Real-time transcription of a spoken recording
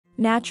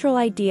Natural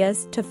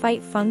ideas to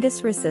fight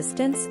fungus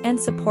resistance and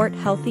support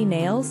healthy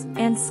nails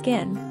and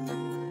skin.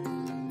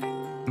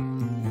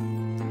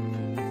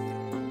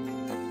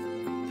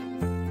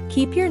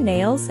 Keep your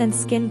nails and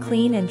skin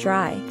clean and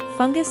dry.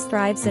 Fungus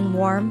thrives in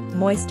warm,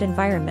 moist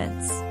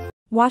environments.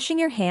 Washing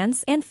your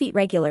hands and feet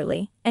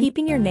regularly and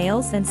keeping your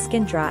nails and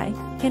skin dry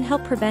can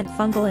help prevent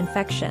fungal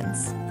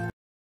infections.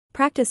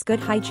 Practice good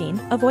hygiene.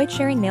 Avoid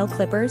sharing nail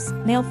clippers,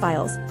 nail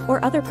files,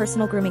 or other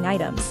personal grooming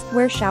items.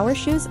 Wear shower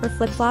shoes or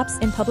flip-flops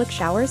in public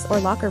showers or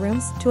locker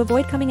rooms to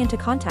avoid coming into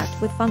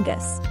contact with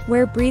fungus.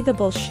 Wear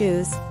breathable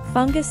shoes.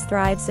 Fungus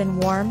thrives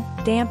in warm,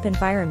 damp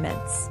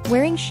environments.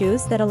 Wearing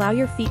shoes that allow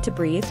your feet to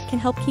breathe can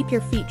help keep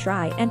your feet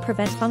dry and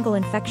prevent fungal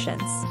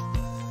infections.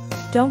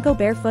 Don't go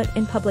barefoot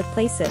in public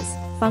places.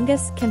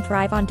 Fungus can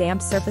thrive on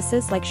damp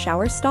surfaces like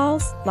shower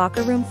stalls,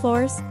 locker room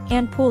floors,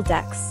 and pool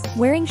decks.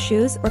 Wearing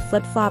shoes or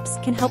flip-flops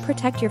can help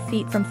protect your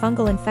feet from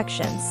fungal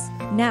infections.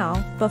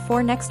 Now,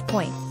 before next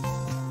point.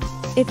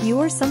 If you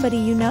or somebody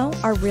you know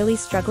are really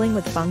struggling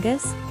with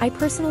fungus, I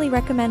personally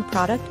recommend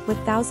product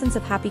with thousands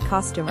of happy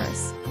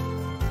customers.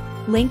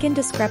 Link in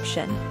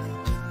description.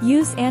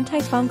 Use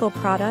antifungal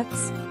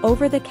products.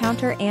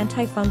 Over-the-counter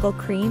antifungal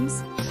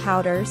creams,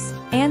 powders,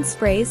 and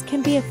sprays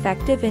can be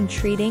effective in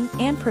treating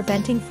and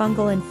preventing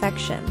fungal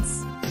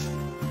infections.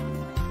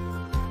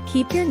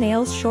 Keep your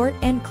nails short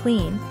and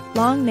clean.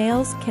 Long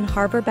nails can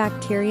harbor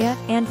bacteria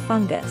and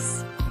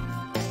fungus.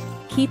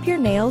 Keep your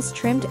nails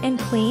trimmed and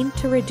clean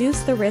to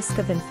reduce the risk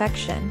of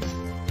infection.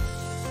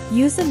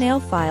 Use a nail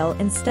file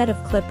instead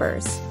of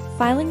clippers.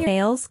 Filing your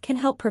nails can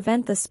help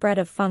prevent the spread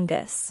of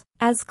fungus,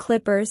 as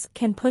clippers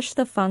can push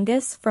the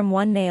fungus from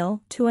one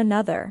nail to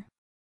another.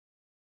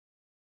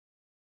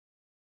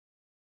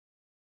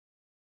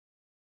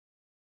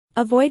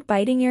 Avoid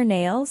biting your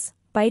nails.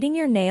 Biting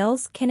your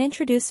nails can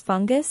introduce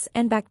fungus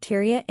and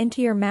bacteria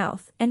into your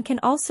mouth and can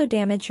also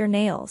damage your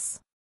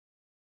nails.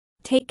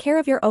 Take care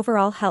of your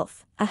overall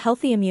health. A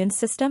healthy immune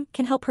system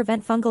can help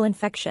prevent fungal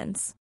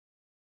infections.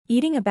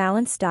 Eating a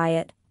balanced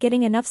diet,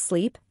 getting enough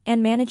sleep,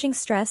 and managing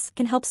stress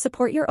can help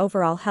support your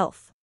overall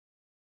health.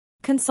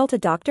 Consult a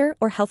doctor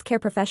or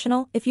healthcare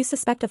professional if you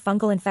suspect a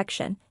fungal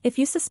infection. If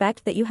you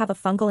suspect that you have a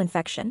fungal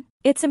infection,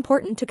 it's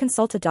important to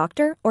consult a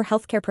doctor or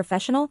healthcare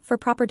professional for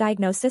proper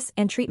diagnosis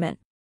and treatment.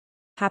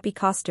 Happy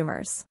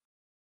customers.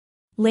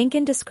 Link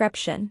in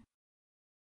description.